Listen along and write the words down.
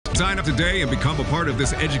Sign up today and become a part of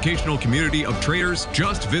this educational community of traders.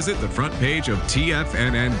 Just visit the front page of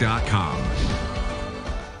TFNN.com.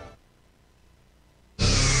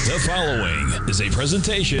 The following is a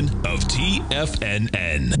presentation of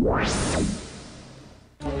TFNN.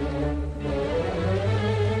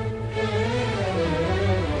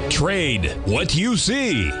 Trade what you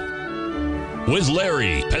see with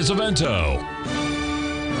Larry Pesavento.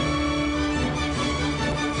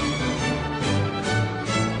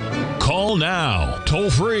 Call now, toll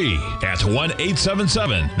free at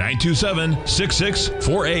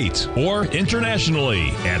 1-877-927-6648 or internationally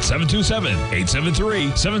at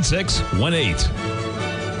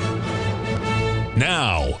 727-873-7618.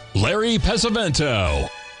 Now, Larry Pesavento.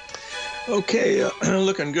 Okay,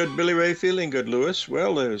 looking good, Billy Ray. Feeling good, Lewis.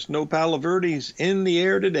 Well, there's no Palo Verdes in the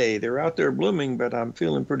air today. They're out there blooming, but I'm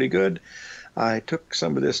feeling pretty good. I took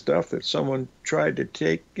some of this stuff that someone tried to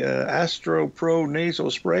take, Astro Pro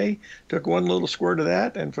nasal spray, took one little squirt of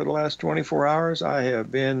that, and for the last 24 hours, I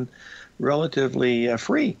have been relatively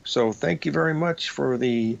free. So thank you very much for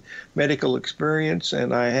the medical experience,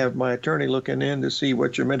 and I have my attorney looking in to see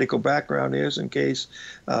what your medical background is in case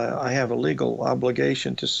I have a legal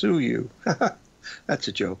obligation to sue you. That's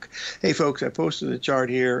a joke. Hey, folks, I posted a chart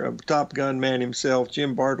here of Top Gun man himself,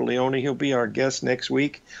 Jim Bartolioni. He'll be our guest next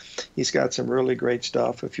week. He's got some really great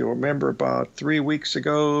stuff. If you remember, about 3 weeks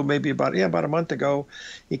ago, maybe about a month ago,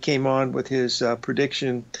 he came on with his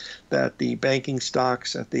prediction that the banking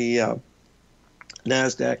stocks at the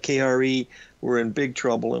NASDAQ KRE were in big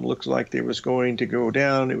trouble and looks like they was going to go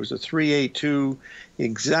down. It was a 382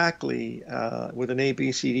 exactly with an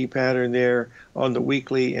ABCD pattern there on the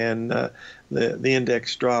weekly, and the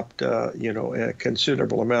index dropped a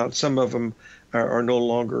considerable amount. Some of them are no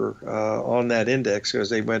longer on that index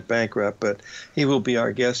because they went bankrupt, but he will be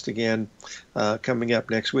our guest again coming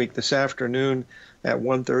up next week. This afternoon at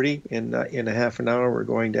 1:30 in a half an hour, we're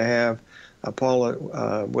going to have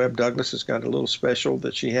Paula Webb Douglas has got a little special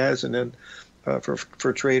that she has, and then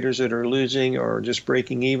for traders that are losing or just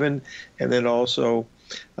breaking even, and then also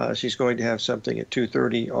she's going to have something at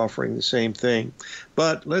 2:30 offering the same thing.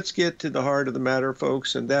 But let's get to the heart of the matter,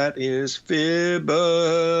 folks, and that is Fibonacci.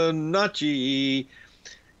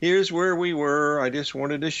 Here's where we were. I just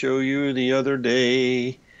wanted to show you the other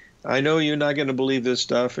day. I know you're not going to believe this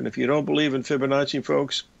stuff, and if you don't believe in Fibonacci,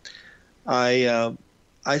 folks, I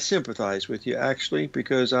sympathize with you, actually,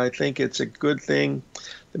 because I think it's a good thing.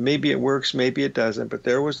 Maybe it works, maybe it doesn't, but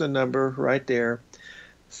there was the number right there,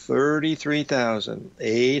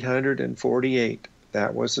 33,848.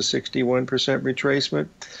 That was the 61% retracement.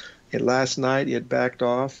 And last night it backed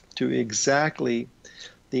off to exactly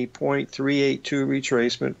the 0.382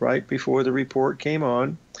 retracement right before the report came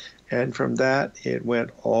on. And from that, it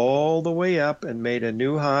went all the way up and made a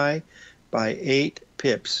new high by 8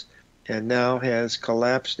 pips. And now has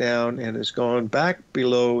collapsed down and has gone back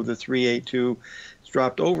below the 382. It's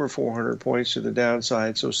dropped over 400 points to the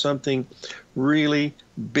downside. So something really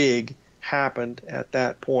big happened at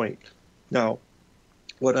that point. Now,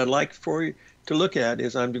 what I'd like for you to look at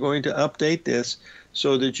is I'm going to update this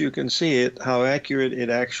so that you can see it, how accurate it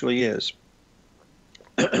actually is.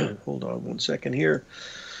 Hold on one second here.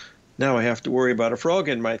 Now I have to worry about a frog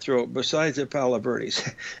in my throat besides the Palo Verdes.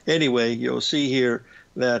 Anyway, you'll see here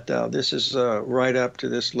that this is right up to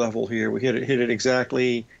this level here. We hit it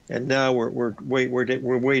exactly, and now we're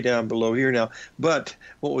way down below here now. But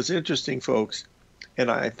what was interesting, folks,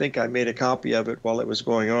 and I think I made a copy of it while it was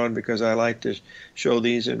going on because I like to show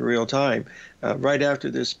these in real time. Right after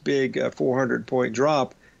this big 400-point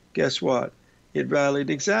drop, guess what? It rallied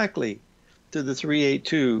exactly to the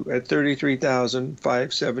 382 at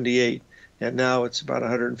 33,578, and now it's about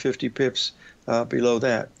 150 pips below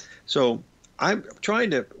that. So I'm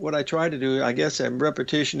trying to, what I try to do, I guess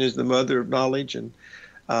repetition is the mother of knowledge, and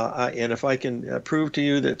if I can prove to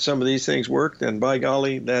you that some of these things work, then by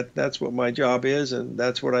golly, that's what my job is, and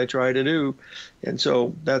that's what I try to do. And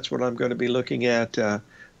so that's what I'm going to be looking at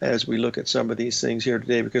as we look at some of these things here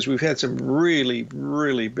today, because we've had some really,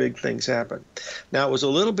 really big things happen. Now, it was a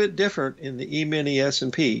little bit different in the E-mini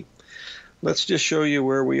S&P. Let's just show you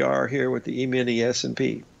where we are here with the E-mini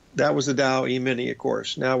S&P. That was the Dow E-mini, of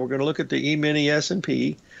course. Now we're going to look at the E-mini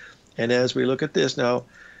S&P, and as we look at this now,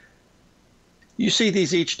 you see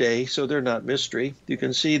these each day, so they're not mystery. You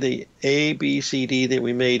can see the A, B, C, D that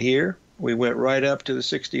we made here. We went right up to the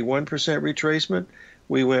 61% retracement.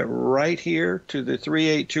 We went right here to the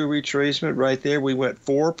 382 retracement right there. We went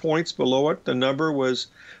 4 points below it. The number was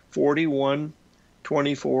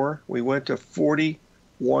 41.24. We went to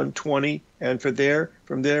 41.20, and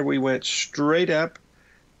from there we went straight up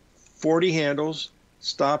 40 handles,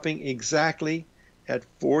 stopping exactly at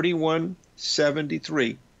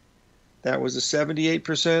 41.73. That was the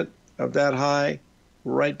 78% of that high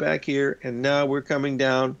right back here, and now we're coming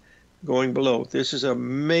down, going below. This is a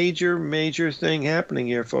major, major thing happening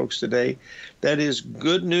here, folks, today. That is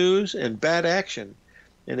good news and bad action.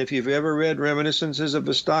 And if you've ever read Reminiscences of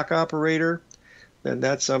a Stock Operator, then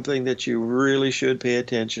that's something that you really should pay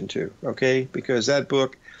attention to, okay? Because that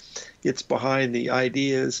book gets behind the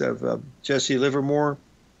ideas of Jesse Livermore.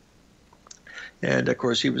 And, of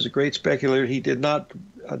course, he was a great speculator. He did not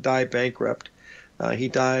die bankrupt. He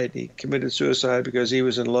committed suicide because he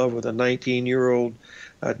was in love with a 19-year-old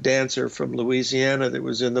dancer from Louisiana that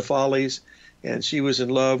was in the Follies, and she was in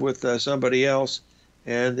love with somebody else.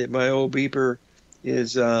 And my old beeper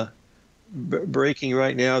is breaking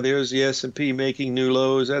right now. There's the S&P making new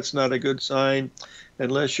lows. That's not a good sign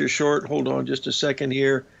unless you're short. Hold on just a second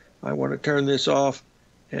here. I want to turn this off,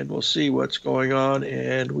 and we'll see what's going on,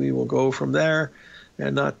 and we will go from there.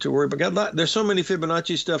 And not to worry. But there's so many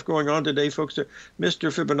Fibonacci stuff going on today, folks.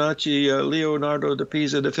 Mr. Fibonacci, Leonardo da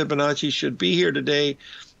Pisa, the Fibonacci should be here today,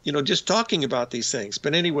 just talking about these things.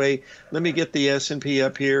 But anyway, let me get the S&P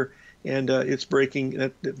up here, and it's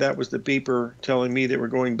breaking. That was the beeper telling me that we're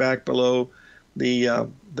going back below the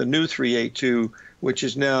new 382, which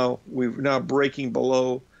is we're now breaking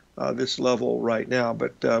below this level right now.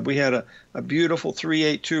 But we had a beautiful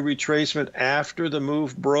 382 retracement after the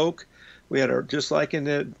move broke. We had just like in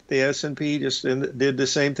the S&P, did the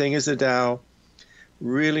same thing as the Dow.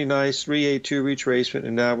 Really nice 382 retracement,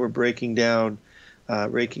 and now we're breaking down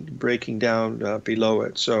below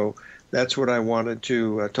it. So that's what I wanted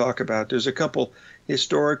to talk about. There's a couple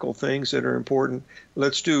historical things that are important.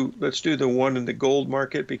 Let's do the one in the gold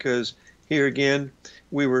market, because here again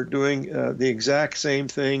we were doing the exact same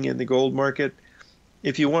thing in the gold market.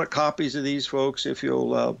 If you want copies of these, folks, if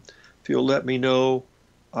you'll let me know,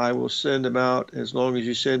 I will send them out, as long as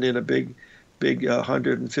you send in a big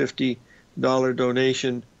 $150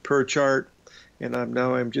 donation per chart. And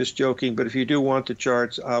I'm just joking, but if you do want the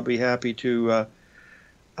charts, I'll be happy to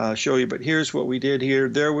show you. But here's what we did here.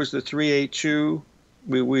 There was the 382.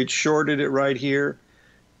 We'd shorted it right here.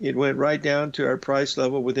 It went right down to our price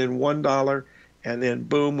level within $1, and then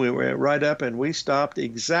boom, we went right up, and we stopped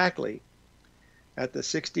exactly at the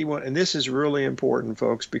 61. And this is really important,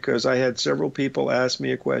 folks, because I had several people ask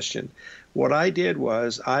me a question. What I did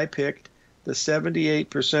was I picked the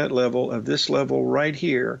 78% level of this level right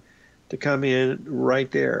here to come in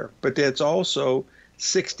right there. But that's also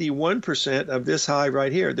 61% of this high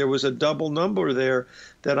right here. There was a double number there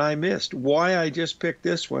that I missed. Why I just picked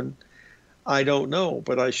this one, I don't know,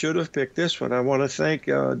 but I should have picked this one. I want to thank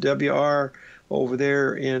WR over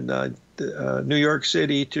there in New York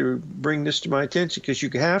City to bring this to my attention, because you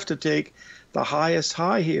have to take the highest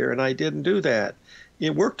high here, and I didn't do that.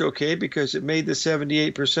 It worked okay because it made the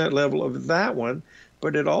 78% level of that one,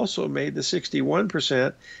 but it also made the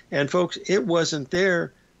 61%. And folks, it wasn't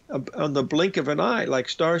there on the blink of an eye. Like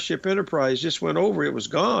Starship Enterprise just went over, it was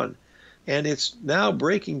gone. And it's now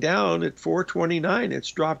breaking down at 429.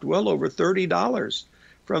 It's dropped well over $30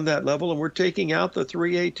 from that level, and we're taking out the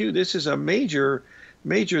 382. This is a major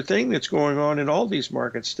thing that's going on in all these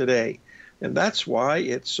markets today. And that's why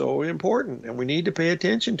it's so important. And we need to pay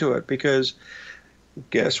attention to it, because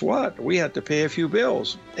guess what? We have to pay a few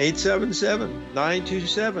bills.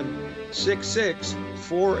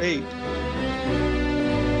 877-927-6648.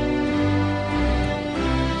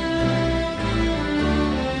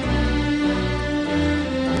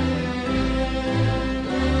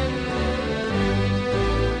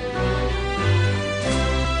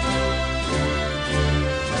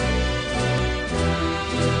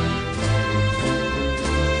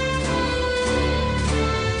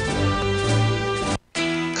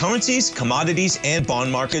 Currencies, commodities, and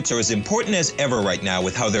bond markets are as important as ever right now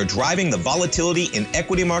with how they're driving the volatility in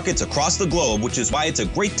equity markets across the globe, which is why it's a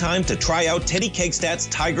great time to try out Teddy Kegstad's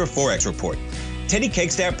Tiger Forex Report. Teddy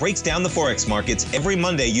Kegstad breaks down the Forex markets every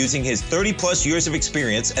Monday using his 30-plus years of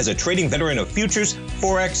experience as a trading veteran of futures,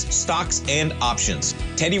 Forex, stocks, and options.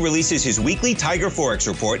 Teddy releases his weekly Tiger Forex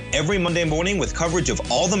Report every Monday morning with coverage of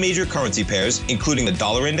all the major currency pairs, including the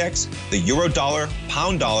dollar index, the euro dollar,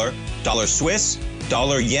 pound dollar, dollar Swiss,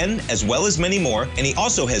 dollar yen, as well as many more, and he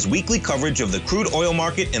also has weekly coverage of the crude oil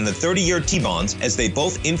market and the 30-year T-bonds, as they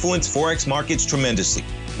both influence Forex markets tremendously.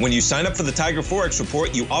 When you sign up for the Tiger Forex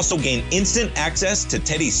Report, you also gain instant access to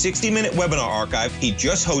Teddy's 60-minute webinar archive he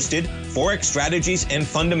just hosted, Forex Strategies and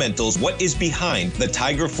Fundamentals, What is Behind the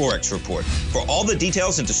Tiger Forex Report. For all the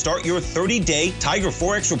details and to start your 30-day Tiger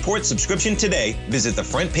Forex Report subscription today, visit the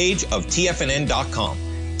front page of TFNN.com.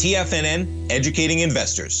 TFNN, educating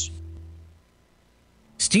investors.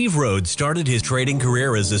 Steve Rhodes started his trading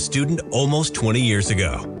career as a student almost 20 years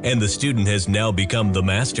ago, and the student has now become the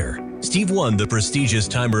master. Steve won the prestigious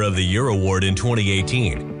Timer of the Year award in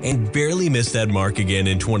 2018 and barely missed that mark again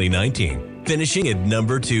in 2019, finishing at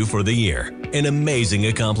number 2 for the year. An amazing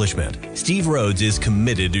accomplishment. Steve Rhodes is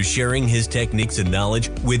committed to sharing his techniques and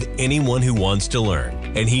knowledge with anyone who wants to learn,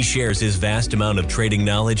 and he shares his vast amount of trading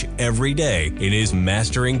knowledge every day in his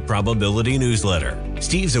Mastering Probability newsletter.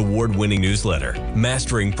 Steve's award-winning newsletter,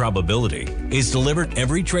 Mastering Probability, is delivered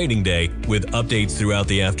every trading day with updates throughout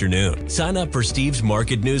the afternoon. Sign up for Steve's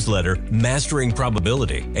market newsletter, Mastering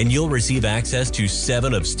Probability, and you'll receive access to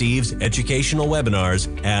 7 of Steve's educational webinars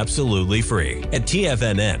absolutely free. At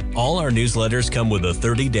TFNN, all our newsletters come with a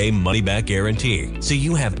 30-day money-back guarantee, so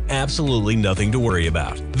you have absolutely nothing to worry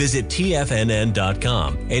about. Visit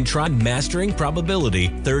TFNN.com and try Mastering Probability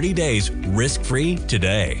 30 days risk-free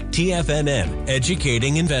today. TFNN, educating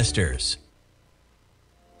investors.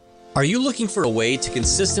 Are you looking for a way to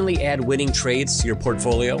consistently add winning trades to your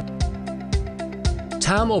portfolio?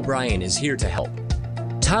 Tom O'Brien is here to help.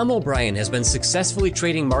 Tom O'Brien has been successfully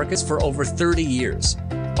trading markets for over 30 years.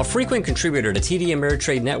 A frequent contributor to TD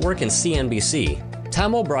Ameritrade Network and CNBC,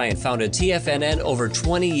 Tom O'Brien founded TFNN over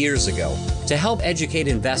 20 years ago to help educate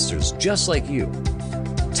investors just like you.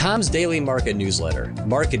 Tom's daily market newsletter,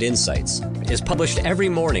 Market Insights, is published every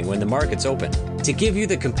morning when the markets open to give you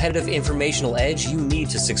the competitive informational edge you need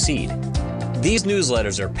to succeed. These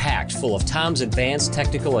newsletters are packed full of Tom's advanced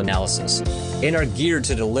technical analysis and are geared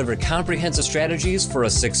to deliver comprehensive strategies for a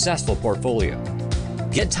successful portfolio.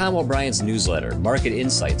 Get Tom O'Brien's newsletter, Market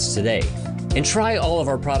Insights, today and try all of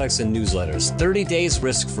our products and newsletters 30 days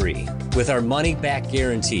risk-free with our money-back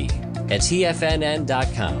guarantee at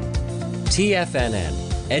TFNN.com. TFNN,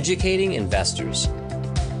 educating investors.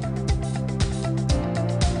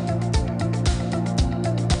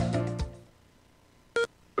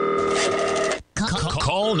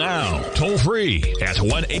 Call now, toll free at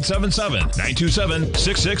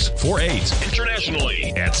 1-877-927-6648.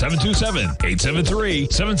 Internationally at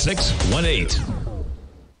 727-873-7618.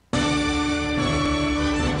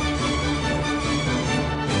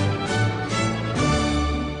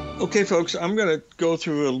 Okay, folks, I'm going to go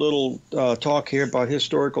through a little talk here about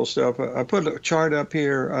historical stuff. I put a chart up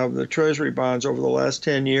here of the Treasury bonds over the last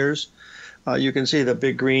 10 years. You can see the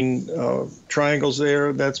big green triangles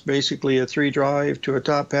there. That's basically a 3-drive to a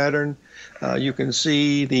top pattern. You can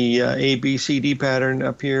see the ABCD pattern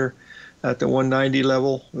up here at the 190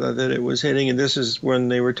 level that it was hitting. And this is when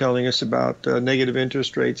they were telling us about negative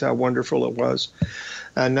interest rates, how wonderful it was.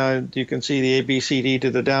 And now you can see the ABCD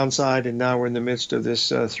to the downside. And now we're in the midst of this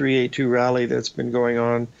 382 rally that's been going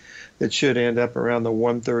on that should end up around the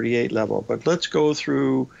 138 level. But let's go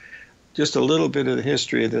through just a little bit of the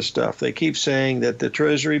history of this stuff. They keep saying that the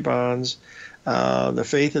Treasury bonds, the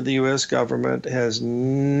faith of the U.S. government has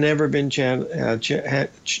never been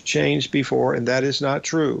changed before, and that is not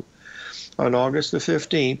true. On August the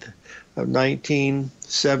 15th of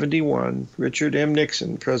 1971, Richard M.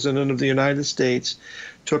 Nixon, President of the United States,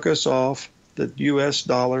 took us off the U.S.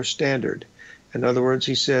 dollar standard. In other words,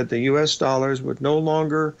 he said the U.S. dollars would no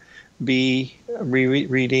longer be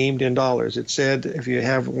redeemed in dollars. It said, if you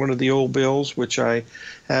have one of the old bills, which I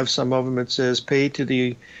have some of them, it says pay to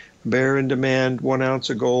the bearer in demand 1 ounce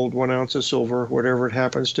of gold, 1 ounce of silver, whatever it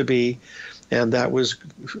happens to be. And that was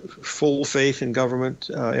full faith in government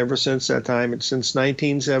ever since that time. And since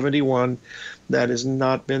 1971, that has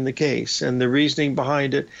not been the case. And the reasoning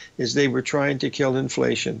behind it is they were trying to kill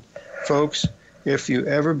inflation. Folks, if you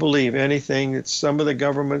ever believe anything that some of the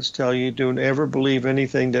governments tell you, don't ever believe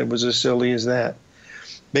anything that was as silly as that.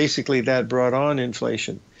 Basically, that brought on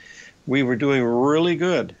inflation. We were doing really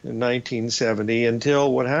good in 1970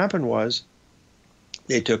 until what happened was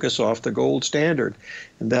they took us off the gold standard,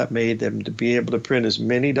 and that made them to be able to print as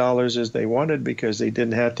many dollars as they wanted because they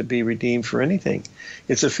didn't have to be redeemed for anything.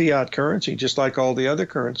 It's a fiat currency, just like all the other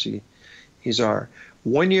currencies are.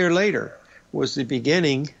 1 year later was the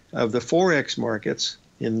beginning of the Forex markets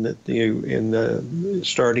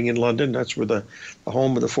starting in London. That's where the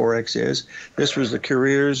home of the Forex is. This was the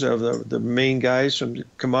careers of the main guys from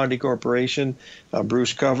Commodity Corporation,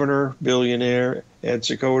 Bruce Covenor, billionaire, Ed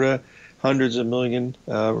Seykota, hundreds of millions,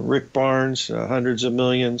 Rick Barnes, hundreds of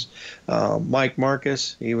millions, Mike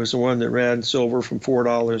Marcus, he was the one that ran silver from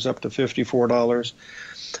 $4 up to $54.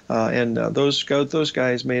 And those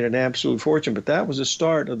guys made an absolute fortune. But that was the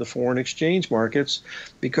start of the foreign exchange markets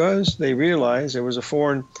because they realized there was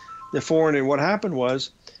and what happened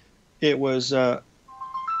was, it was,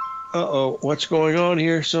 what's going on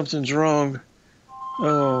here? Something's wrong.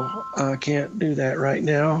 Oh, I can't do that right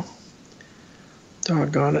now.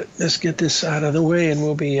 doggone it. Let's get this out of the way and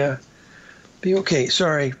we'll be okay.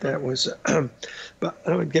 Sorry, that was, but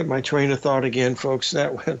I would get my train of thought again, folks.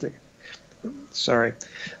 That was, sorry.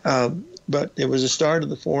 But it was the start of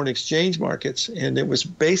the foreign exchange markets, and it was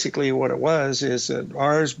basically what it was, is that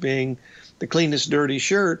ours being the cleanest dirty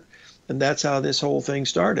shirt, and that's how this whole thing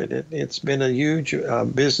started. It's been a huge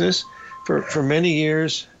business for many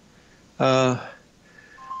years. Oh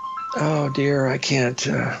dear, I can't.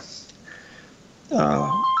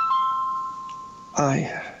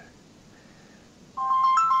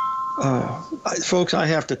 Folks, I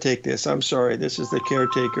have to take this. I'm sorry. This is the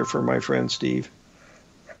caretaker for my friend Steve.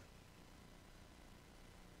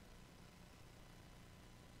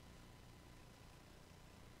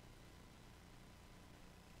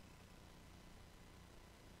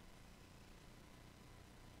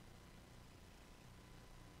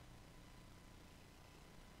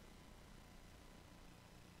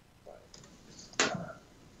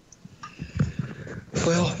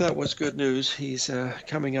 Well, that was good news. He's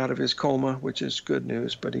coming out of his coma, which is good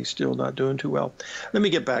news, but he's still not doing too well. Let me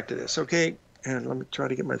get back to this, okay? And let me try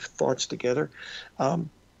to get my thoughts together.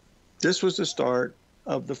 This was the start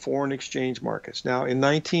of the foreign exchange markets. Now, in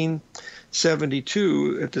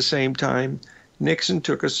 1972, at the same time, Nixon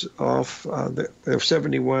took us off,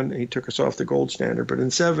 71, he took us off the gold standard. But in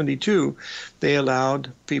 72, they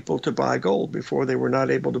allowed people to buy gold. Before, they were not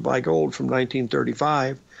able to buy gold from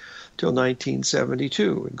 1935 till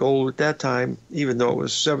 1972. And gold at that time, even though it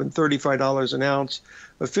was $35 an ounce,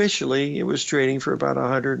 officially it was trading for about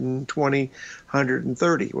 120,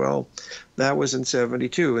 130. Well, that was in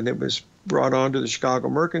 72, and it was brought on to the Chicago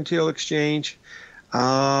Mercantile Exchange.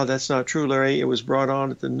 That's not true, Larry. It was brought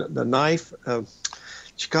on at the NYME,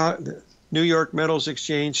 Chicago, the New York Metals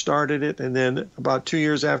Exchange started it, and then about 2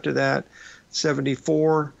 years after that,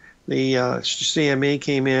 74, the CME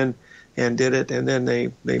came in and did it, and then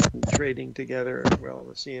they've been trading together. Well,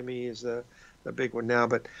 the CME is the big one now,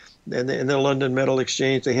 but in the London Metal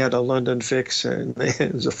Exchange, they had a London fix, and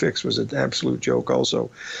the fix was an absolute joke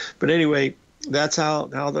also. But anyway, that's how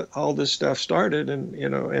all this stuff started,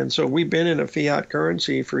 and so we've been in a fiat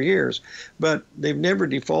currency for years, but they've never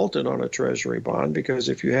defaulted on a treasury bond, because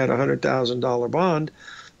if you had a $100,000 bond,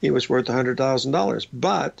 it was worth $100,000.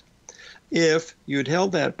 But if you'd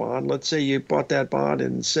held that bond, let's say you bought that bond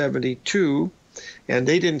in 72, and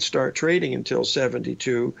they didn't start trading until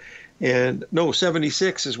 72, and no,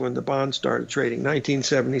 76 is when the bond started trading,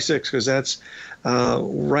 1976, because that's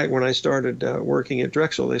right when I started working at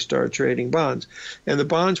Drexel. They started trading bonds, and the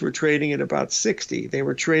bonds were trading at about 60. They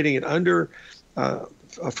were trading at under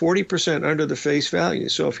 40% under the face value.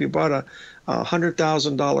 So if you bought a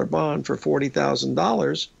 $100,000 bond for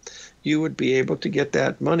 $40,000, you would be able to get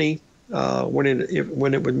that money. When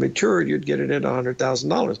it would mature, you'd get it at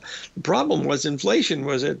 $100,000. The problem was inflation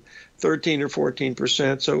was at 13 or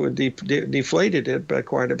 14%, so it deflated it by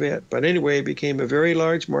quite a bit. But anyway, it became a very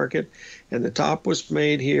large market, and the top was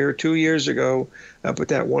made here 2 years ago up at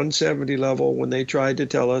that 170 level, when they tried to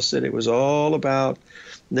tell us that it was all about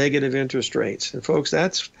negative interest rates. And folks,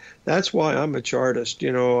 that's why I'm a chartist.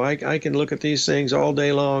 I can look at these things all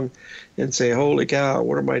day long and say, holy cow,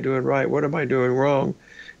 what am I doing right? What am I doing wrong?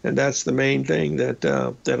 And that's the main thing that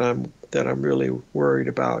I'm really worried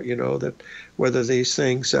about. That whether these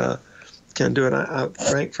things can do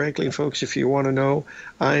it. Frankly, folks, if you want to know,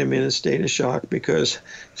 I am in a state of shock because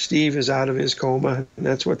Steve is out of his coma, and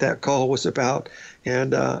that's what that call was about.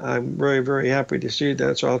 And I'm very, very happy to see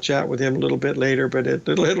that. So I'll chat with him a little bit later. But it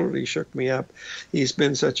literally shook me up. He's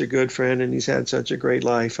been such a good friend, and he's had such a great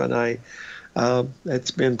life, and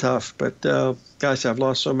it's been tough, but gosh, I've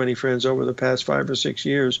lost so many friends over the past 5 or 6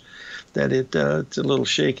 years that it's a little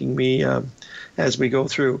shaking me as we go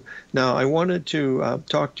through. Now, I wanted to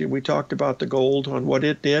talk to you. We talked about the gold on what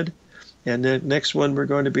it did, and the next one we're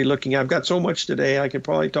going to be looking at. I've got so much today, I could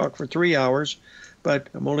probably talk for 3 hours, but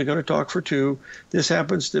I'm only going to talk for 2. This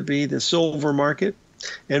happens to be the silver market.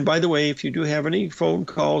 And by the way, if you do have any phone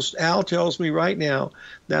calls, Al tells me right now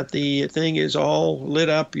that the thing is all lit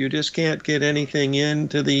up. You just can't get anything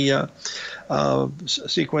into the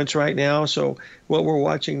sequence right now. So what we're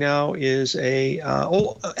watching now is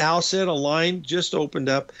Al said a line just opened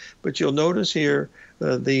up, but you'll notice here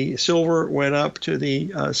the silver went up to the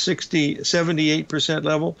 78%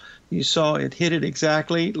 level. You saw it hit it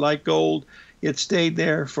exactly like gold. It stayed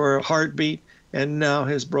there for a heartbeat, and now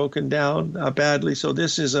has broken down badly. So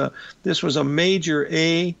this was a major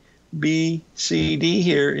A, B, C, D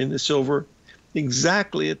here in the silver,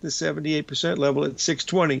 exactly at the 78% level at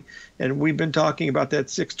 620. And we've been talking about that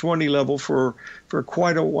 620 level for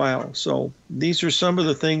quite a while. So these are some of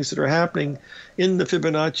the things that are happening in the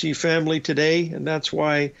Fibonacci family today. And that's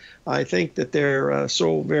why I think that they're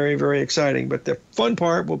so very, very exciting. But the fun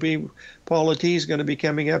part will be Paula T is going to be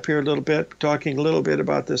coming up here a little bit, talking a little bit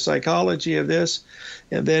about the psychology of this.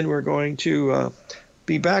 And then we're going to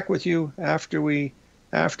be back with you after we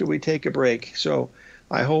take a break. So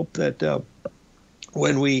I hope that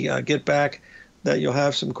when we get back, that you'll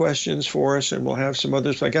have some questions for us, and we'll have some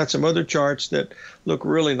others. I got some other charts that look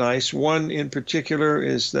really nice. One in particular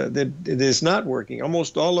is that it is not working.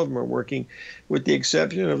 Almost all of them are working, with the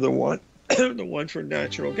exception of the one, the one for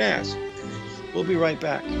natural gas. We'll be right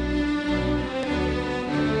back.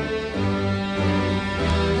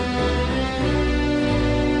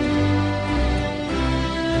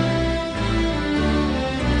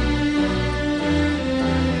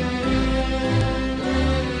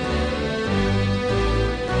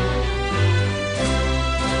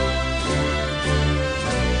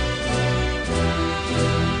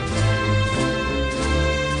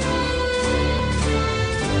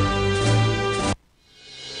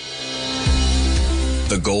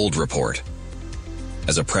 The Gold Report.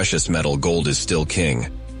 As a precious metal, gold is still king.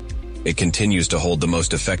 It continues to hold the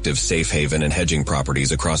most effective safe haven and hedging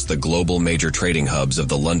properties across the global major trading hubs of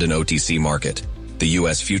the London OTC market, the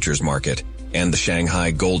U.S. futures market, and the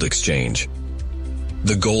Shanghai Gold Exchange.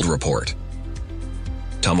 The Gold Report.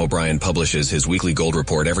 Tom O'Brien publishes his weekly gold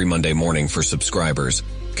report every Monday morning for subscribers,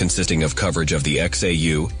 consisting of coverage of the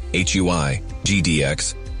XAU, HUI,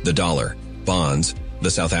 GDX, the dollar, bonds,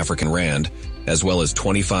 the South African rand, as well as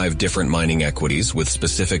 25 different mining equities with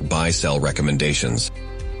specific buy-sell recommendations.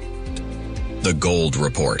 The Gold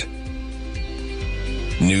Report.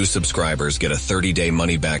 New subscribers get a 30-day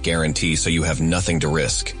money-back guarantee, so you have nothing to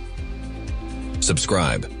risk.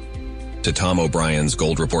 Subscribe to Tom O'Brien's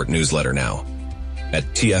Gold Report newsletter now at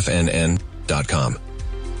TFNN.com.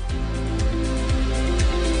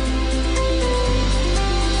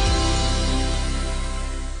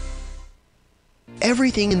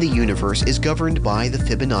 Everything in the universe is governed by the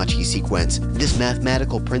Fibonacci sequence. This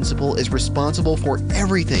mathematical principle is responsible for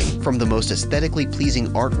everything from the most aesthetically pleasing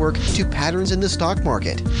artwork to patterns in the stock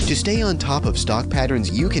market. To stay on top of stock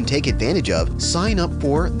patterns you can take advantage of, sign up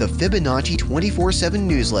for the Fibonacci 24/7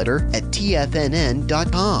 newsletter at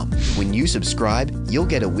TFNN.com. When you subscribe, you'll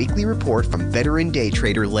get a weekly report from veteran day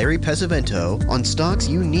trader Larry Pesavento on stocks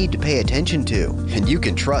you need to pay attention to. And you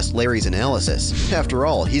can trust Larry's analysis. After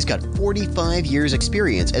all, he's got 45 years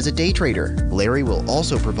experience as a day trader. Larry will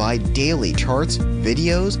also provide daily charts,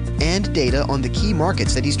 videos, and data on the key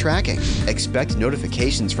markets that he's tracking. Expect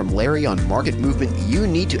notifications from Larry on market movement you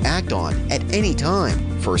need to act on at any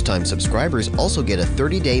time. First-time subscribers also get a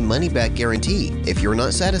 30-day money-back guarantee. If you're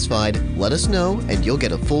not satisfied, let us know and you'll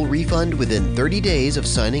get a full refund within 30 days of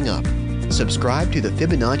signing up. Subscribe to the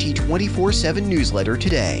Fibonacci 24/7 newsletter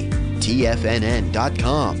today.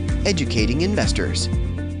 TFNN.com. Educating investors.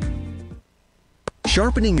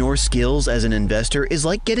 Sharpening your skills as an investor is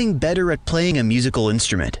like getting better at playing a musical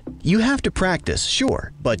instrument. You have to practice,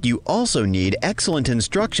 sure, but you also need excellent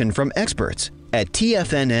instruction from experts. At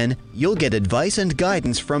TFNN, you'll get advice and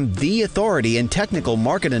guidance from the authority in technical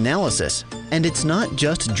market analysis. And it's not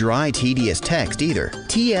just dry, tedious text either.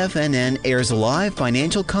 TFNN airs live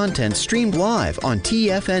financial content streamed live on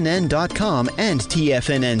TFNN.com and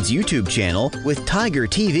TFNN's YouTube channel with Tiger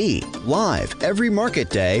TV, live every market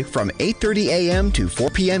day from 8:30 a.m. to 4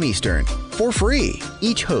 p.m. Eastern. For free.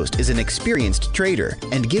 Each host is an experienced trader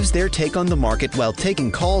and gives their take on the market while taking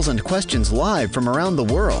calls and questions live from around the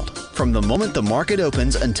world. From the moment the market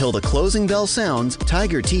opens until the closing bell sounds,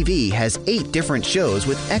 Tiger TV has 8 different shows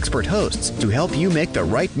with expert hosts to help you make the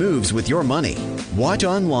right moves with your money. Watch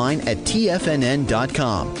online at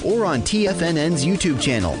TFNN.com or on TFNN's YouTube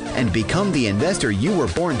channel and become the investor you were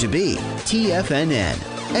born to be. TFNN,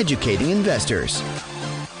 educating investors.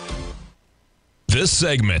 This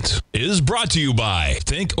segment is brought to you by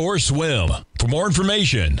Thinkorswim. For more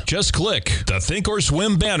information, just click the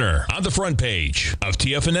Thinkorswim banner on the front page of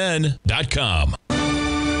TFNN.com.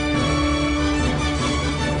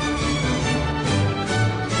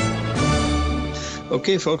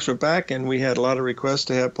 Okay, folks, we're back, and we had a lot of requests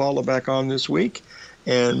to have Paula back on this week,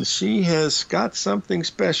 and she has got something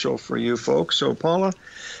special for you folks. So, Paula,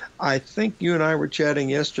 I think you and I were chatting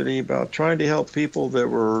yesterday about trying to help people that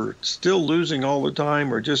were still losing all the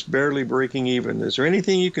time or just barely breaking even. Is there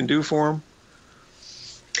anything you can do for them?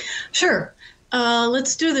 Sure.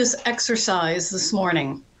 Let's do this exercise this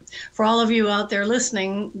morning. For all of you out there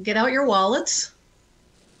listening, get out your wallets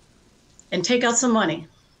and take out some money.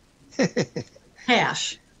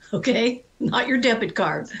 cash, okay? Not your debit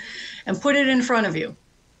card, and put it in front of you.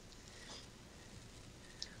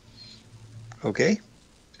 Okay.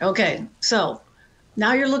 Okay, so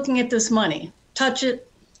now you're looking at this money. Touch it,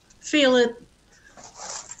 feel it,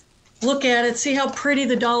 look at it, see how pretty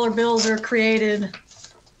the dollar bills are created.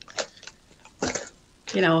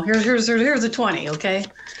 You know, here's a 20, okay?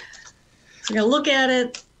 So you're gonna look at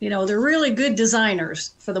it, you know, they're really good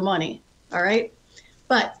designers for the money, all right?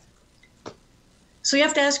 But, so you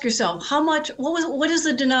have to ask yourself, what is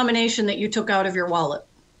the denomination that you took out of your wallet?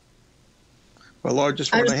 The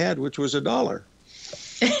largest one I had, which was $1.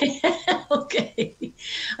 Okay.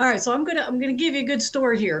 All right, so I'm gonna give you a good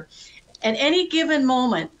story here. At any given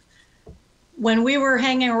moment, when we were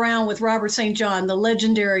hanging around with Robert St. John, the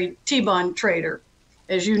legendary T-bond trader,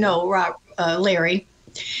 as you know, Larry,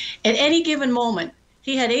 at any given moment,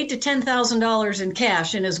 he had $8,000 to $10,000 in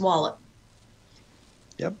cash in his wallet.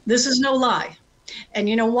 Yep. This is no lie. And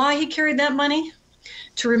you know why he carried that money?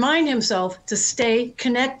 To remind himself to stay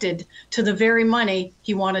connected to the very money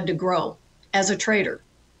he wanted to grow as a trader.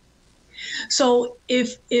 So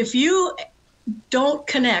if you don't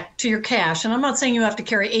connect to your cash, and I'm not saying you have to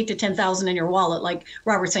carry $8,000 to $10,000 in your wallet like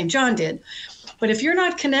Robert St. John did, but if you're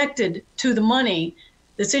not connected to the money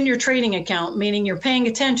that's in your trading account, meaning you're paying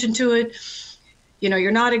attention to it, you know,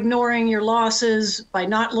 you're not ignoring your losses by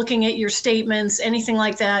not looking at your statements, anything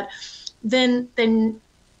like that, then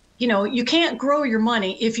you know, you can't grow your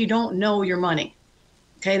money if you don't know your money.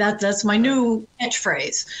 Okay, that's my new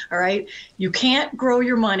catchphrase, all right? You can't grow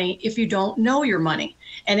your money if you don't know your money.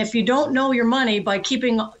 And if you don't know your money by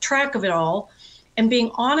keeping track of it all and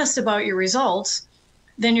being honest about your results,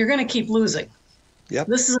 then you're going to keep losing. Yep.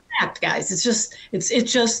 This is a fact, guys. It's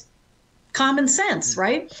just common sense,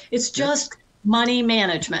 right? It's just money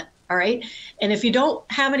management, all right? And if you don't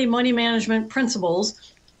have any money management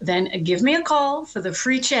principles, then give me a call for the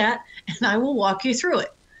free chat and I will walk you through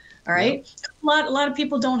it. All right. Yep. A lot of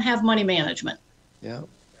people don't have money management. Yeah.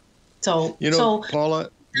 So,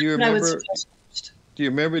 Paula, do you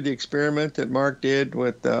remember the experiment that Mark did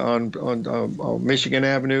with on Michigan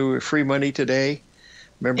Avenue, Free Money Today?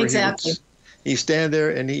 Remember? Exactly. He'd stand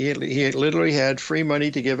there and he literally had free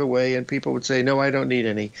money to give away, and people would say, "No, I don't need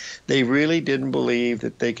any." They really didn't believe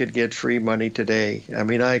that they could get free money today. I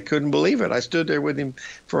mean, I couldn't believe it. I stood there with him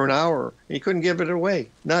for an hour. He couldn't give it away.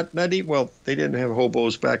 Not even, well, they didn't have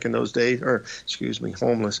hobos back in those days, or excuse me,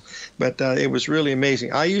 homeless. But it was really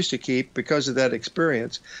amazing. I used to keep, because of that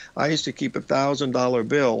experience, I used to keep $1,000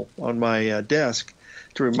 bill on my desk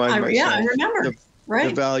to remind myself I remember.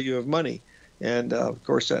 The value of money. And of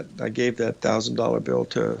course, I gave that $1,000 bill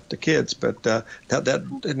to the kids, but that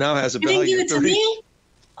now has a value. You didn't give it to me?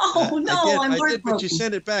 Oh no, I'm heartbroken. I did, but you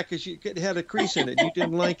sent it back because it had a crease in it. You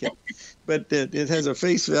didn't like it, but it has a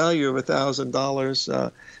face value of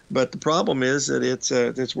 $1,000. But the problem is that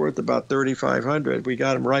it's worth about $3,500. We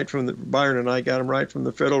got them right from Byron and I got them right from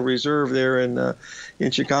the Federal Reserve there in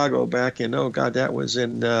Chicago back in that was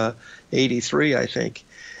in '83, I think.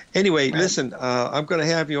 Anyway, listen, I'm going to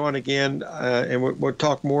have you on again, and we'll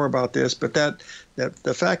talk more about this. But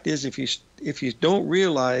the fact is, if you don't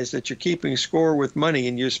realize that you're keeping score with money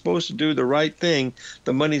and you're supposed to do the right thing,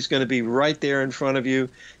 the money's going to be right there in front of you,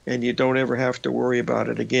 and you don't ever have to worry about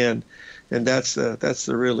it again. And that's the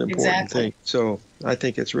real important thing. So I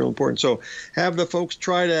think it's real important. So have the folks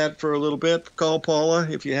try that for a little bit. Call Paula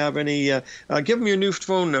if you have any. Give them your new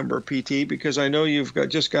phone number, PT, because I know you've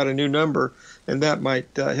just got a new number, and that might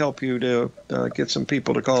help you to get some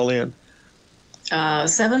people to call in.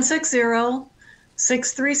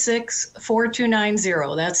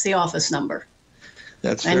 760-636-4290. That's the office number.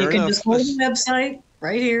 That's fair and you can enough. Just go to the website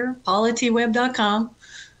right here, paulatweb.com,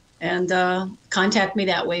 and contact me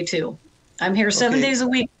that way too. I'm here 7 days a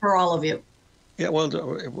week for all of you. Yeah, well,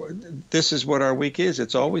 this is what our week is.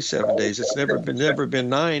 It's always 7 days. It's never been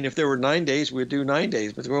 9. If there were 9 days, we'd do 9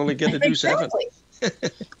 days, but we only get to do 7.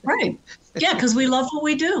 Right. Yeah, because we love what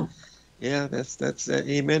we do. Yeah, that's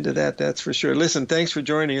amen to that. That's for sure. Listen, thanks for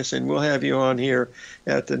joining us, and we'll have you on here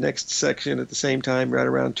at the next section at the same time, right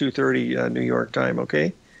around 2:30 New York time.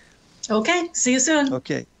 Okay. Okay. See you soon.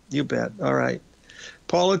 Okay, you bet. All right.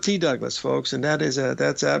 Paula T. Douglas, folks, and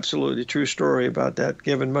that's absolutely a true story about that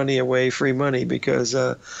giving money away, free money, because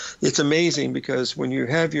it's amazing, because when you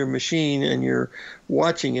have your machine and you're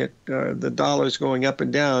watching it, the dollars going up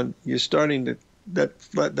and down, you're starting to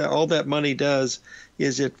all that money does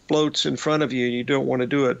is it floats in front of you, and you don't want to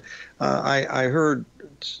do it. I heard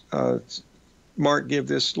Mark give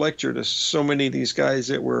this lecture to so many of these guys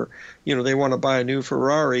that were, they want to buy a new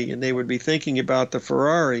Ferrari, and they would be thinking about the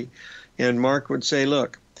Ferrari. And Mark would say,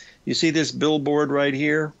 look, you see this billboard right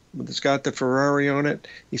here? that's got the Ferrari on it.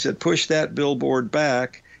 He said, push that billboard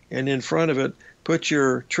back, and in front of it, put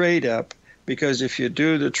your trade up, because if you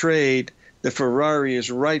do the trade, the Ferrari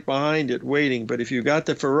is right behind it waiting. But if you got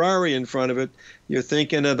the Ferrari in front of it, you're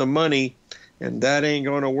thinking of the money, and that ain't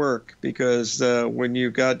going to work, because when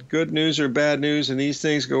you've got good news or bad news and these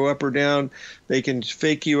things go up or down, they can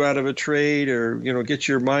fake you out of a trade, or, get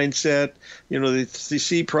your mindset. They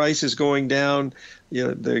see prices going down.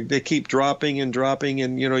 They keep dropping and dropping,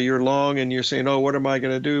 and you're long, and you're saying, oh, what am I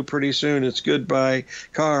going to do? Pretty soon it's goodbye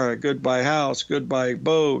car, goodbye house, goodbye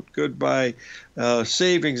boat, goodbye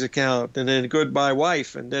savings account, and then goodbye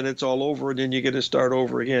wife, and then it's all over, and then you get to start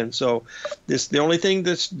over again. So the only thing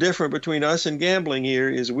that's different between us and gambling here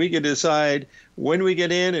is we can decide when we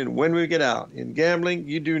get in and when we get out. In gambling,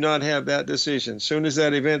 you do not have that decision. As soon as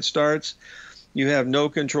that event starts, you have no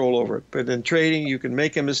control over it. But in trading, you can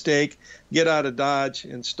make a mistake, get out of Dodge,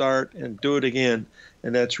 and start and do it again.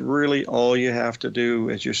 And that's really all you have to do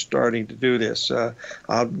as you're starting to do this.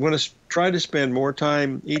 I'm going to try to spend more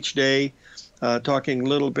time each day talking a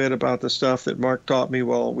little bit about the stuff that Mark taught me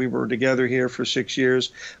while we were together here for 6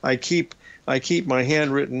 years. I keep my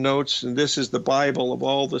handwritten notes, and this is the Bible of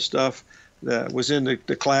all the stuff that was in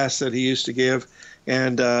the class that he used to give.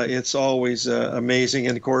 And it's always amazing.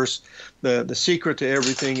 And, of course, the secret to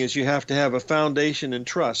everything is you have to have a foundation and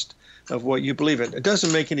trust of what you believe in. It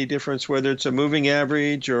doesn't make any difference whether it's a moving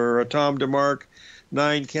average or a Tom DeMark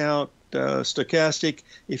 9-count stochastic.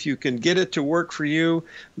 If you can get it to work for you,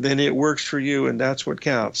 then it works for you, and that's what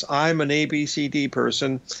counts. I'm an ABCD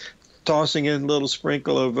person, tossing in a little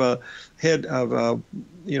sprinkle of a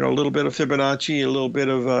little bit of Fibonacci, a little bit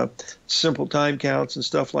of simple time counts and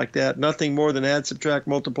stuff like that. Nothing more than add, subtract,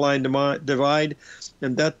 multiply, and divide,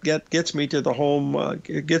 and that gets me to the home.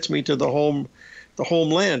 It gets me to the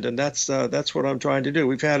homeland, and that's what I'm trying to do.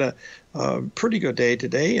 We've had a pretty good day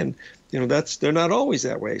today, and they're not always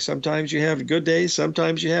that way. Sometimes you have good days,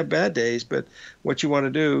 sometimes you have bad days, but what you want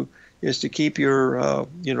to do is to keep your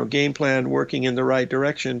game plan working in the right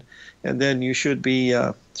direction, and then you should be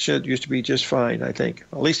just fine, I think.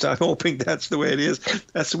 At least I'm hoping that's the way it is.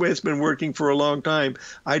 That's the way it's been working for a long time.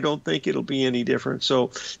 I don't think it'll be any different. So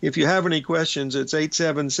if you have any questions, it's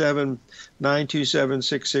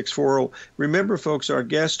 877-927-6640. Remember, folks, our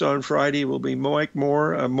guest on Friday will be Mike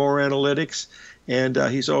Moore, More Analytics, and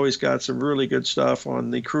he's always got some really good stuff on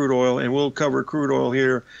the crude oil, and we'll cover crude oil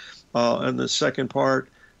here in the second part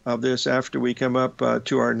of this after we come up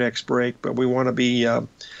to our next break. But we want to be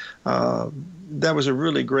that was a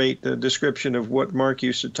really great description of what Mark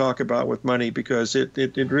used to talk about with money, because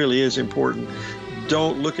it really is important.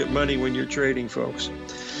 Don't look at money when you're trading, folks.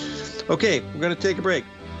 Okay, we're going to take a break.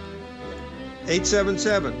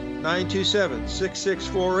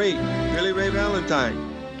 877-927-6648. Billy Ray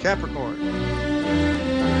Valentine, Capricorn.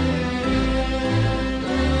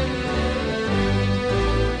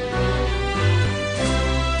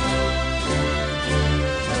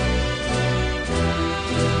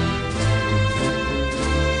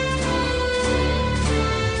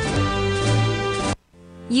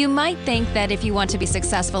 You might think that if you want to be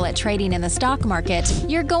successful at trading in the stock market,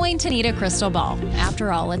 you're going to need a crystal ball.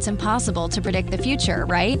 After all, it's impossible to predict the future,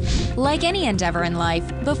 right? Like any endeavor in life,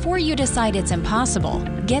 before you decide it's impossible,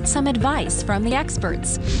 get some advice from the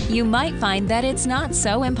experts. You might find that it's not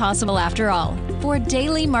so impossible after all. For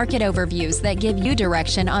daily market overviews that give you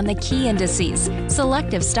direction on the key indices,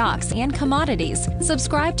 selective stocks, and commodities,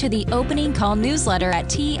 subscribe to the Opening Call newsletter at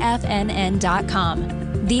TFNN.com.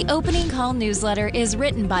 The Opening Call newsletter is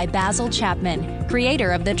written by Basil Chapman,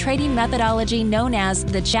 creator of the trading methodology known as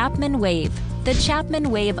the Chapman Wave. The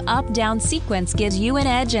Chapman Wave up-down sequence gives you an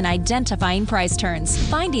edge in identifying price turns,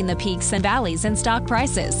 finding the peaks and valleys in stock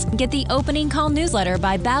prices. Get the Opening Call newsletter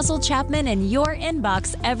by Basil Chapman in your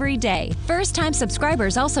inbox every day. First-time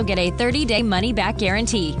subscribers also get a 30-day money-back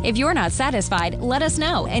guarantee. If you're not satisfied, let us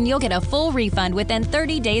know, and you'll get a full refund within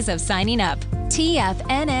 30 days of signing up.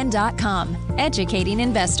 TFNN.com, educating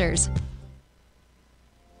investors.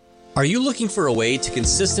 Are you looking for a way to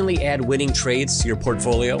consistently add winning trades to your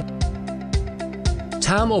portfolio?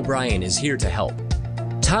 Tom O'Brien is here to help.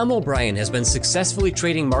 Tom O'Brien has been successfully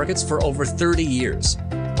trading markets for over 30 years.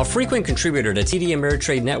 A frequent contributor to TD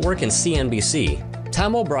Ameritrade Network and CNBC,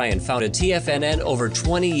 Tom O'Brien founded TFNN over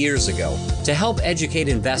 20 years ago to help educate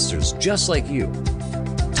investors just like you.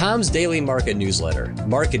 Tom's daily market newsletter,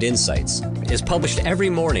 Market Insights, is published every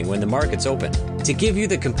morning when the markets open to give you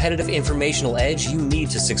the competitive informational edge you need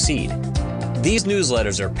to succeed. These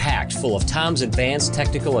newsletters are packed full of Tom's advanced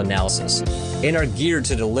technical analysis and are geared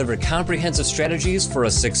to deliver comprehensive strategies for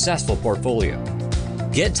a successful portfolio.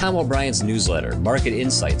 Get Tom O'Brien's newsletter, Market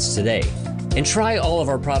Insights, today And try all of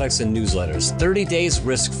our products and newsletters 30 days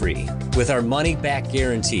risk-free with our money-back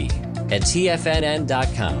guarantee at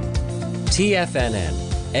TFNN.com.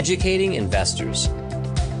 TFNN, educating investors.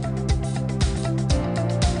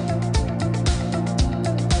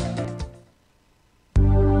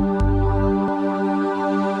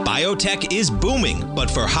 Biotech is booming, but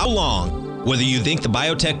for how long? Whether you think the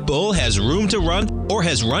biotech bull has room to run or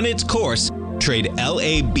has run its course, trade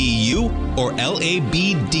LABU or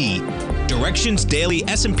LABD. Direction's daily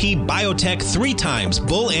S&P Biotech 3 times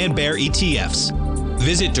bull and bear ETFs.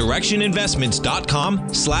 Visit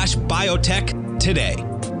directioninvestments.com/biotech today.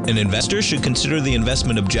 An investor should consider the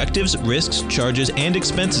investment objectives, risks, charges, and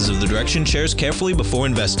expenses of the Direction shares carefully before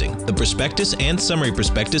investing. The prospectus and summary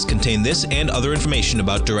prospectus contain this and other information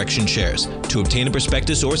about Direction shares. To obtain a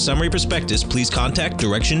prospectus or summary prospectus, please contact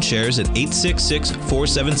Direction shares at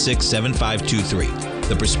 866-476-7523.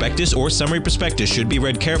 The prospectus or summary prospectus should be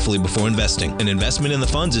read carefully before investing. An investment in the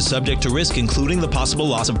funds is subject to risk, including the possible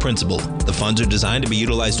loss of principal. The funds are designed to be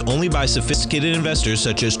utilized only by sophisticated investors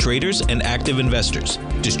such as traders and active investors.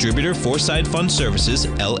 Distributor Foreside Fund Services,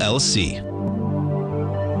 LLC.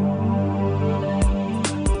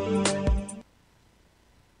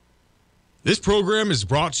 This program is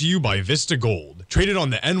brought to you by Vista Gold, traded on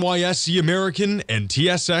the NYSE American and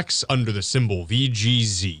TSX under the symbol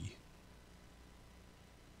VGZ.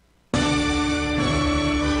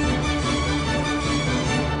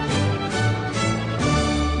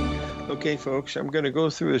 Okay, folks, I'm going to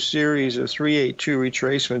go through a series of 382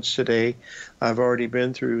 retracements today. I've already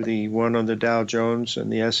been through the one on the Dow Jones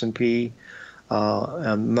and the S&P,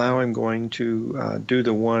 and now I'm going to do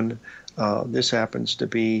the one. This happens to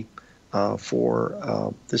be soybeans.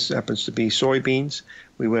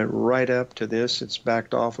 We went right up to this. It's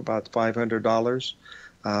backed off about $500.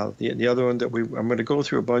 The other one that I'm going to go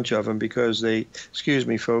through a bunch of them because excuse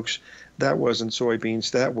me, folks. That wasn't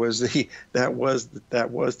soybeans. That was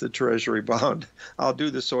the Treasury bond. I'll do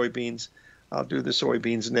the soybeans. I'll do the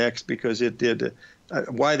soybeans next because it did.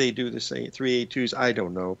 Why they do the same 382s, I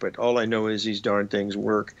don't know. But all I know is these darn things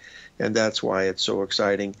work, and that's why it's so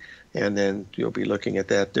exciting. And then you'll be looking at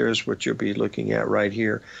that. There's what you'll be looking at right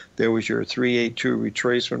here. There was your 382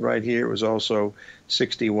 retracement right here. It was also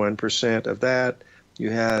 61% of that.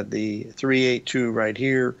 You had the 382 right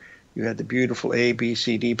here. You had the beautiful A, B,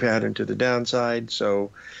 C, D pattern to the downside. So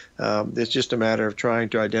it's just a matter of trying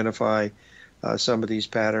to identify some of these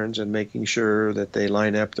patterns and making sure that they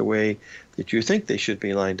line up the way that you think they should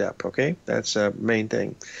be lined up. Okay, that's the main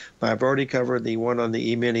thing. I've already covered the one on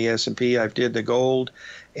the E-mini S&P. I did the gold,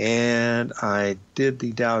 and I did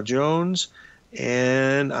the Dow Jones,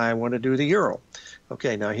 and I want to do the euro.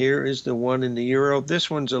 Okay, now here is the one in the euro. This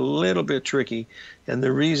one's a little bit tricky, and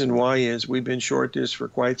the reason why is we've been short this for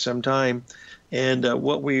quite some time, and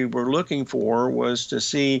what we were looking for was to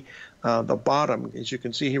see the bottom. As you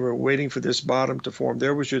can see here, we're waiting for this bottom to form.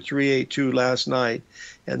 There was your 382 last night,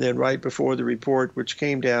 and then right before the report, which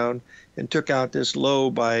came down and took out this low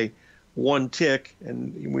by one tick,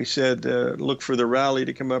 and we said look for the rally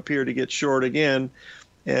to come up here to get short again,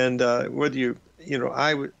 and whether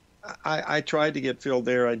I tried to get filled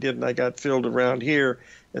there. I didn't. I got filled around here,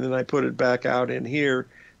 and then I put it back out in here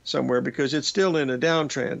somewhere because it's still in a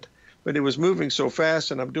downtrend. But it was moving so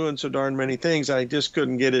fast, and I'm doing so darn many things, I just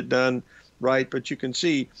couldn't get it done right. But you can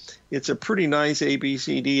see it's a pretty nice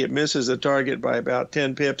ABCD. It misses the target by about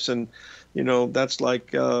 10 pips, and that's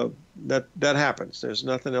like that happens. There's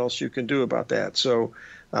nothing else you can do about that. So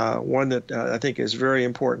one that I think is very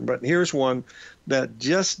important. But here's one that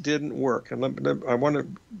just didn't work. And I want to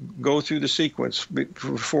go through the sequence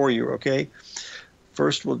for you, okay?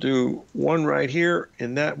 First, we'll do one right here,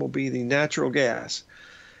 and that will be the natural gas.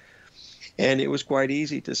 And it was quite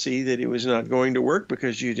easy to see that it was not going to work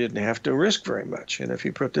because you didn't have to risk very much. And if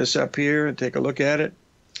you put this up here and take a look at it,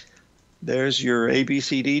 there's your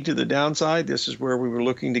ABCD to the downside. This is where we were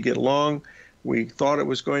looking to get long. We thought it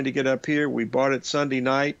was going to get up here. We bought it Sunday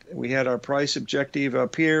night. We had our price objective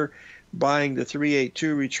up here, buying the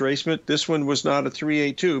 382 retracement. This one was not a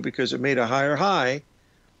 382 because it made a higher high.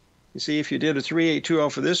 You see, if you did a 382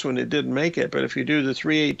 off of this one, it didn't make it. But if you do the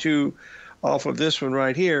 382 off of this one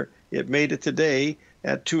right here, it made it today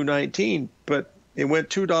at 219. But it went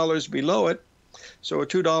 $2 below it. So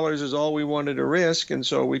 $2 is all we wanted to risk, and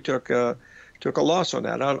so we took a loss on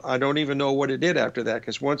that. I don't even know what it did after that,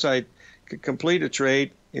 because once I could complete a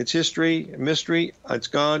trade, it's history, mystery, it's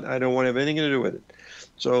gone. I don't want to have anything to do with it.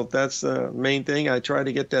 So that's the main thing. I try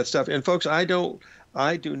to get that stuff. And folks, I do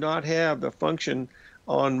not have the function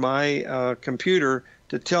on my computer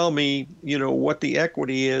to tell me, what the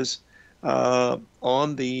equity is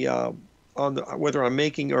on the on whether I'm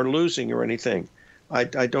making or losing or anything. I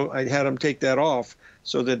had him take that off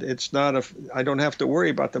so that it's not I don't have to worry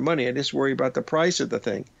about the money. I just worry about the price of the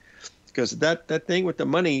thing, because that thing with the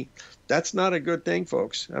money, that's not a good thing,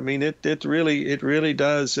 folks. I mean, it really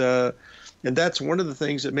does. And that's one of the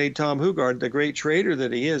things that made Tom Hugard the great trader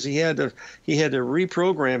that he is. He had to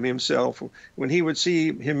reprogram himself when he would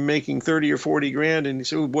see him making 30 or 40 grand, and he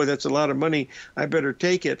said, "Oh boy, that's a lot of money. I better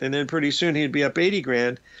take it." And then pretty soon he'd be up 80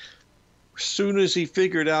 grand. As soon as he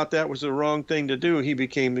figured out that was the wrong thing to do, he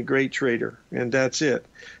became the great trader, and that's it.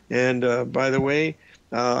 And by the way,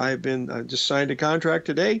 I just signed a contract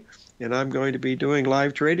today, and I'm going to be doing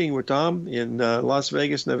live trading with Tom in Las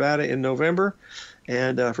Vegas, Nevada in November.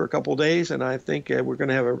 And for a couple of days, and I think we're going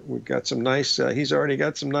to we've got some nice, he's already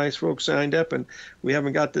got some nice folks signed up, and we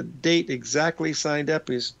haven't got the date exactly signed up.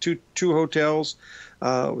 He's two hotels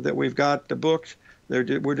that we've got booked.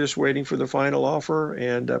 We're just waiting for the final offer,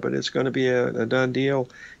 and but it's going to be a done deal,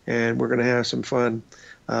 and we're going to have some fun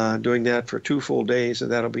doing that for 2 full days, and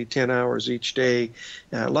that'll be 10 hours each day.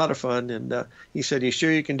 A lot of fun. And he said, "You sure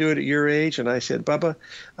you can do it at your age?" And I said, "Bubba,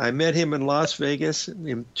 I met him in Las Vegas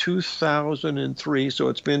in 2003, so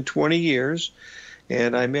it's been 20 years.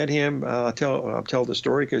 And I met him. I'll tell the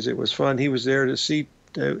story because it was fun. He was there to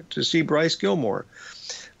see Bryce Gilmore.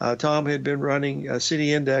 Tom had been running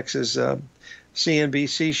City Index's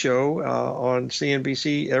CNBC show on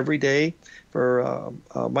CNBC every day for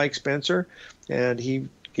Mike Spencer, and he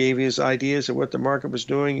gave his ideas of what the market was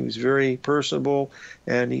doing. He was very personable,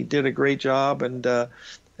 and he did a great job. And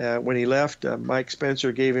when he left, Mike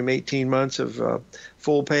Spencer gave him 18 months of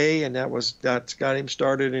full pay, and that's got him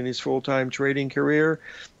started in his full-time trading career,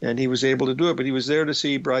 and he was able to do it. But he was there to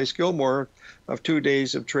see Bryce Gilmore of 2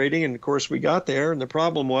 days of trading, and of course we got there, and the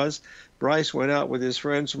problem was Bryce went out with his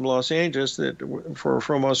friends from Los Angeles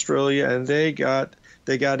from Australia, and they got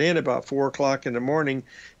in about 4 o'clock in the morning,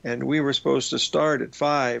 and we were supposed to start at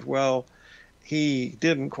 5. Well, he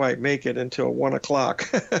didn't quite make it until 1 o'clock.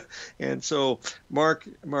 And so Mark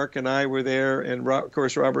and I were there, and of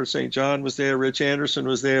course Robert St. John was there, Rich Anderson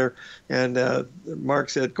was there, and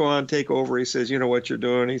Mark said, "Go on, take over." He says, "You know what you're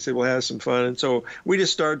doing." He said, "We'll have some fun." And so we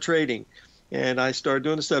just started trading. And I started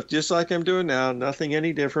doing the stuff just like I'm doing now, nothing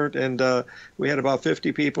any different. And we had about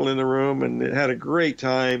 50 people in the room, and it had a great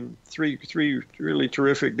time, three really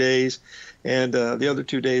terrific days. And the other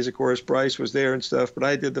 2 days, of course, Bryce was there and stuff. But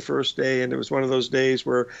I did the first day, and it was one of those days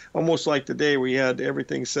where almost like the day we had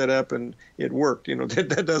everything set up and it worked. You know,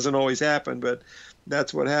 that doesn't always happen, but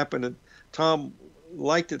that's what happened. And Tom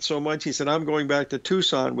liked it so much, he said, "I'm going back to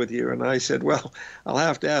Tucson with you." And I said, "Well, I'll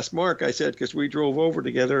have to ask Mark," I said, because we drove over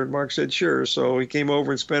together. And Mark said, "Sure." So he came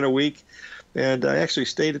over and spent a week, and I actually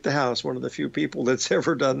stayed at the house, one of the few people that's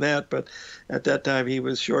ever done that. But at that time, he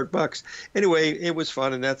was short bucks. Anyway, it was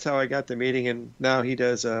fun, and that's how I got the meeting. And now he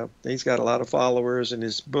does, he's got a lot of followers, and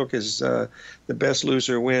his book is The Best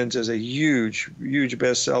Loser Wins, is a huge, huge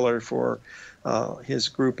bestseller for his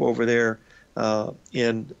group over there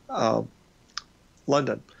in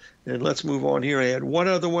London. And let's move on here. I had one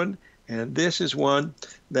other one, and this is one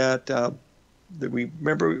that we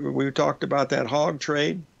remember we talked about, that hog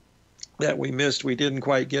trade that we missed. We didn't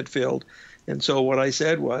quite get filled. And so what I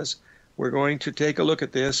said was, we're going to take a look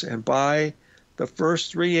at this and buy the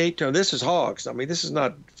first 3 8-ton. This is hogs. I mean, this is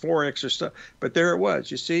not Forex or stuff, but there it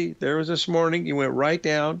was. You see, there was this morning, you went right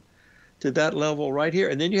down to that level right here.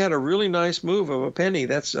 And then you had a really nice move of a penny.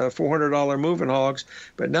 That's a $400 move in hogs.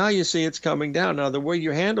 But now you see it's coming down. Now, the way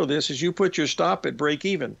you handle this is you put your stop at break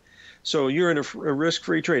even. So you're in a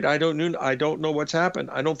risk-free trade. I don't know what's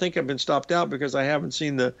happened. I don't think I've been stopped out because I haven't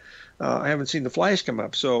seen the flash come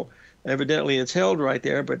up. So evidently it's held right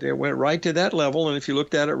there, but it went right to that level. And if you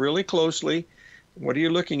looked at it really closely, what are you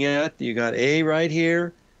looking at? You got A right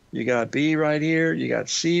here, you got B right here, you got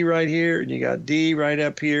C right here, and you got D right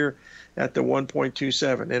up here at the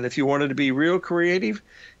 1.27. And if you wanted to be real creative,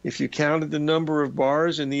 if you counted the number of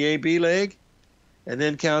bars in the AB leg and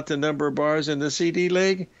then count the number of bars in the CD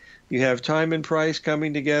leg, you have time and price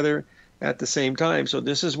coming together at the same time. So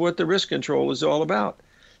this is what the risk control is all about.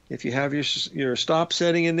 If you have your stop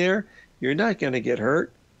setting in there, you're not going to get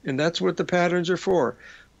hurt. And that's what the patterns are for.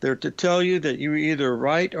 They're to tell you that you're either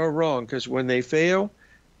right or wrong, because when they fail,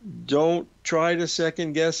 don't try to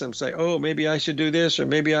second guess them. Say, oh, maybe I should do this or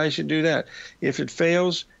maybe I should do that. If it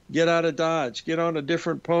fails, get out of Dodge, get on a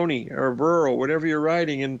different pony or burro, whatever you're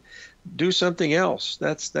riding, and do something else.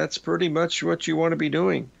 That's pretty much what you want to be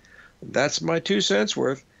doing. That's my 2 cents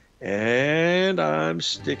worth, and I'm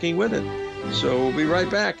sticking with it. So we'll be right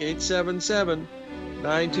back,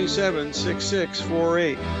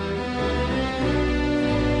 877-927-6648.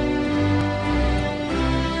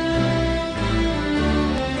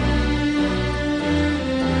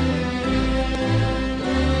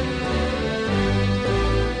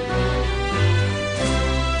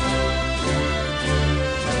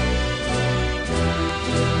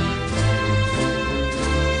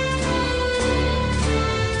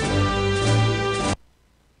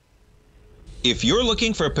 If you're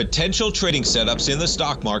looking for potential trading setups in the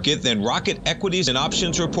stock market, then Rocket Equities and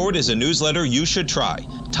Options Report is a newsletter you should try.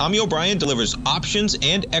 Tommy O'Brien delivers options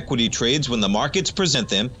and equity trades when the markets present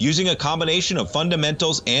them using a combination of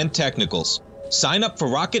fundamentals and technicals. Sign up for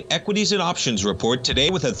Rocket Equities and Options Report today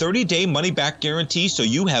with a 30-day money-back guarantee so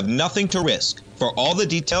you have nothing to risk. For all the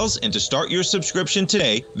details and to start your subscription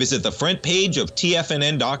today, visit the front page of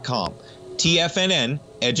TFNN.com. TFNN,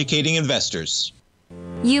 educating investors.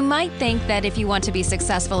 You might think that if you want to be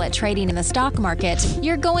successful at trading in the stock market,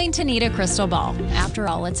 you're going to need a crystal ball. After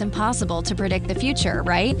all, it's impossible to predict the future,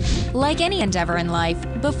 right? Like any endeavor in life,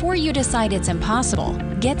 before you decide it's impossible,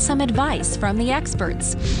 get some advice from the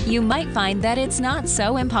experts. You might find that it's not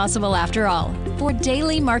so impossible after all. For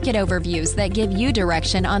daily market overviews that give you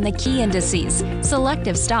direction on the key indices,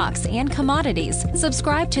 selective stocks, and commodities,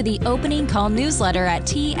 subscribe to the Opening Call newsletter at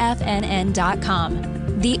TFNN.com.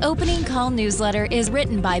 The Opening Call newsletter is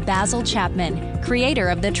written by Basil Chapman, creator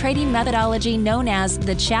of the trading methodology known as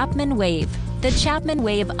the Chapman Wave. The Chapman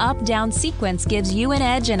Wave up-down sequence gives you an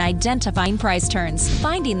edge in identifying price turns,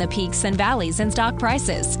 finding the peaks and valleys in stock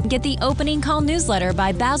prices. Get the Opening Call newsletter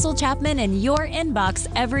by Basil Chapman in your inbox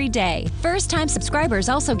every day. First-time subscribers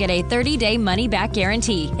also get a 30-day money-back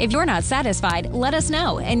guarantee. If you're not satisfied, let us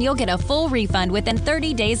know, and you'll get a full refund within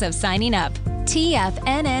 30 days of signing up.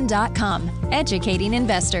 TFNN.com, educating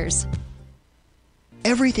investors.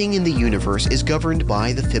 Everything in the universe is governed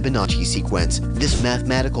by the Fibonacci sequence. This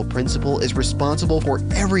mathematical principle is responsible for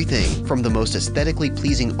everything from the most aesthetically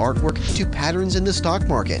pleasing artwork to patterns in the stock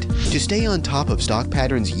market. To stay on top of stock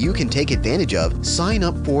patterns you can take advantage of, sign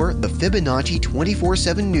up for the Fibonacci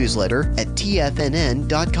 24/7 newsletter at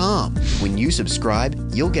TFNN.com. When you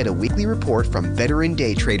subscribe, you'll get a weekly report from veteran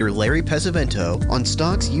day trader Larry Pesavento on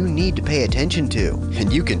stocks you need to pay attention to.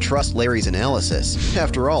 And you can trust Larry's analysis.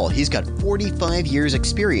 After all, he's got 45 years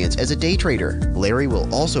experience as a day trader. Larry will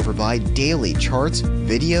also provide daily charts,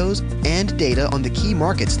 videos, and data on the key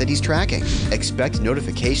markets that he's tracking. Expect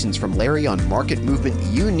notifications from Larry on market movement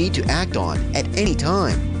you need to act on at any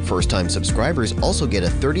time. First-time subscribers also get a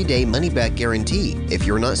 30-day money-back guarantee. If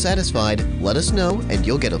you're not satisfied, let us know and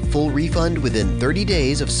you'll get a full refund within 30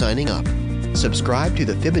 days of signing up. Subscribe to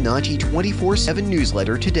the Fibonacci 24/7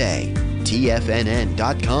 newsletter today.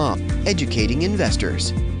 TFNN.com, educating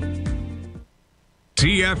investors.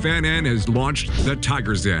 TFNN has launched the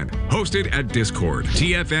Tiger's Den. Hosted at Discord,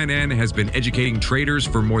 TFNN has been educating traders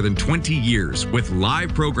for more than 20 years with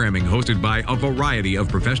live programming hosted by a variety of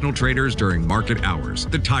professional traders during market hours.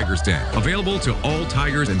 The Tiger's Den, available to all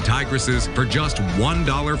tigers and tigresses for just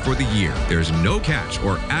 $1 for the year. There's no catch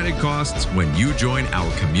or added costs when you join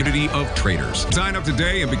our community of traders. Sign up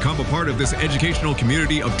today and become a part of this educational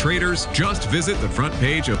community of traders. Just visit the front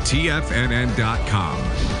page of TFNN.com.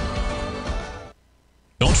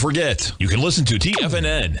 Don't forget, you can listen to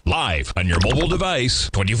TFNN live on your mobile device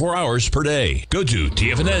 24 hours per day. Go to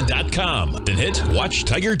TFNN.com, then hit Watch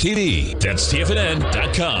Tiger TV. That's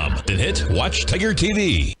TFNN.com, then hit Watch Tiger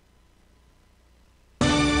TV.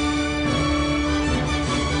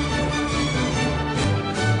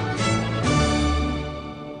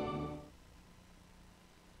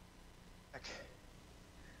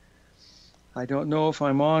 I don't know if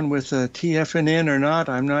I'm on with TFNN or not.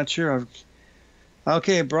 I'm not sure.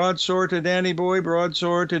 Okay, broadsword to Danny Boy,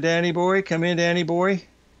 broadsword to Danny Boy. Come in, Danny Boy.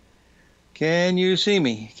 Can you see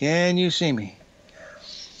me? Can you see me?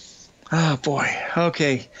 Oh, boy.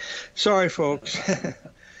 Okay. Sorry, folks.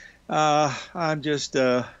 I'm just,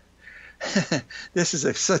 this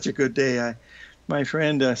is such a good day. My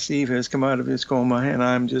friend Steve has come out of his coma, and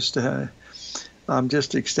I'm just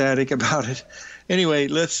ecstatic about it. Anyway,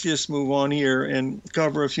 let's just move on here and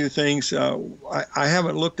cover a few things. I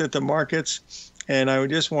haven't looked at the markets. And I would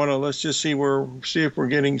just want to let's just see if we're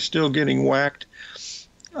still getting whacked.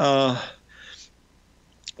 Let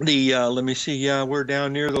me see. Yeah, we're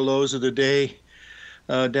down near the lows of the day,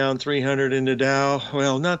 down 300 in the Dow.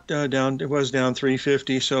 Well, not down. It was down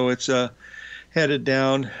 350, so it's headed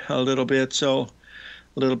down a little bit. So a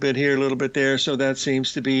little bit here, a little bit there. So that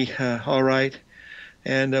seems to be all right.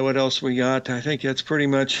 And what else we got? I think that's pretty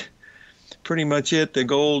much it. The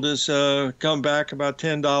gold has come back about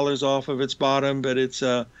 $10 off of its bottom, but it's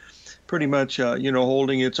pretty much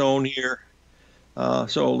holding its own here.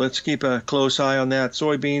 So let's keep a close eye on that.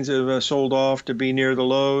 Soybeans have sold off to be near the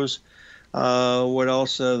lows. What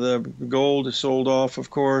else? The gold is sold off, of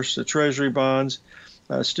course. The Treasury bonds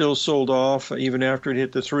still sold off even after it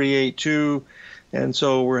hit the 382, and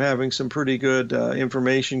so we're having some pretty good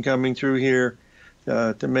information coming through here.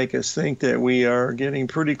 To make us think that we are getting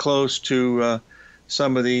pretty close to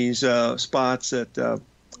some of these spots that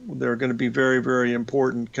they're going to be very, very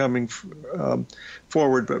important coming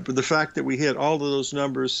forward. But the fact that we hit all of those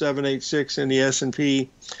numbers, 786 in the S&P,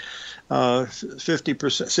 50%,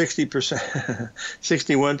 60%,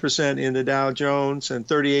 61% in the Dow Jones, and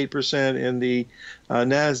 38% in the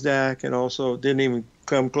NASDAQ, and also didn't even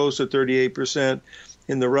come close to 38%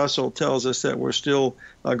 in the Russell, tells us that we're still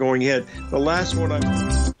going ahead. The last one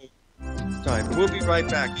time. We'll be right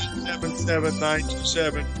back.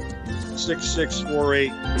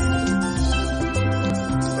 877-927-6648.